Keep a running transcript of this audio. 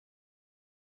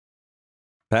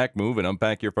Pack, move, and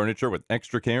unpack your furniture with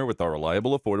extra care with our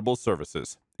reliable, affordable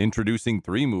services. Introducing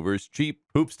 3 Movers, cheap,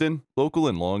 Hoopeston, local,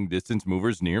 and long-distance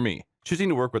movers near me. Choosing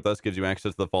to work with us gives you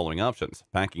access to the following options: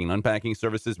 packing and unpacking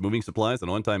services, moving supplies,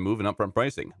 and on-time move and upfront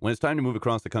pricing. When it's time to move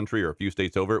across the country or a few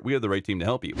states over, we have the right team to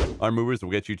help you. Our movers will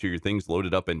get you to your things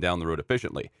loaded up and down the road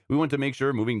efficiently. We want to make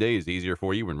sure moving day is easier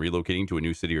for you when relocating to a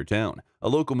new city or town. A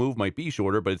local move might be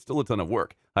shorter, but it's still a ton of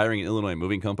work. Hiring an Illinois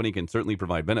moving company can certainly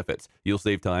provide benefits. You'll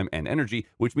save time and energy,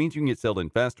 which means you can get settled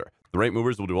in faster. The right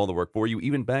movers will do all the work for you,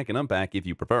 even pack and unpack if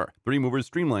you prefer. 3 Movers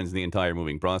streamlines the entire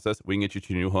moving process. We can get you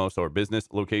to your new house or business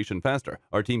location faster.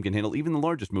 Our team can handle even the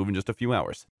largest move in just a few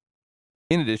hours.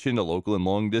 In addition to local and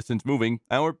long-distance moving,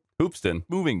 our Hoopeston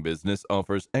moving business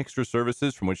offers extra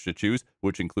services from which to choose,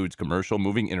 which includes commercial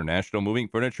moving, international moving,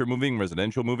 furniture moving,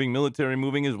 residential moving, military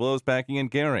moving, as well as packing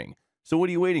and carrying. So what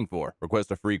are you waiting for?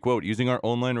 Request a free quote using our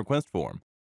online request form.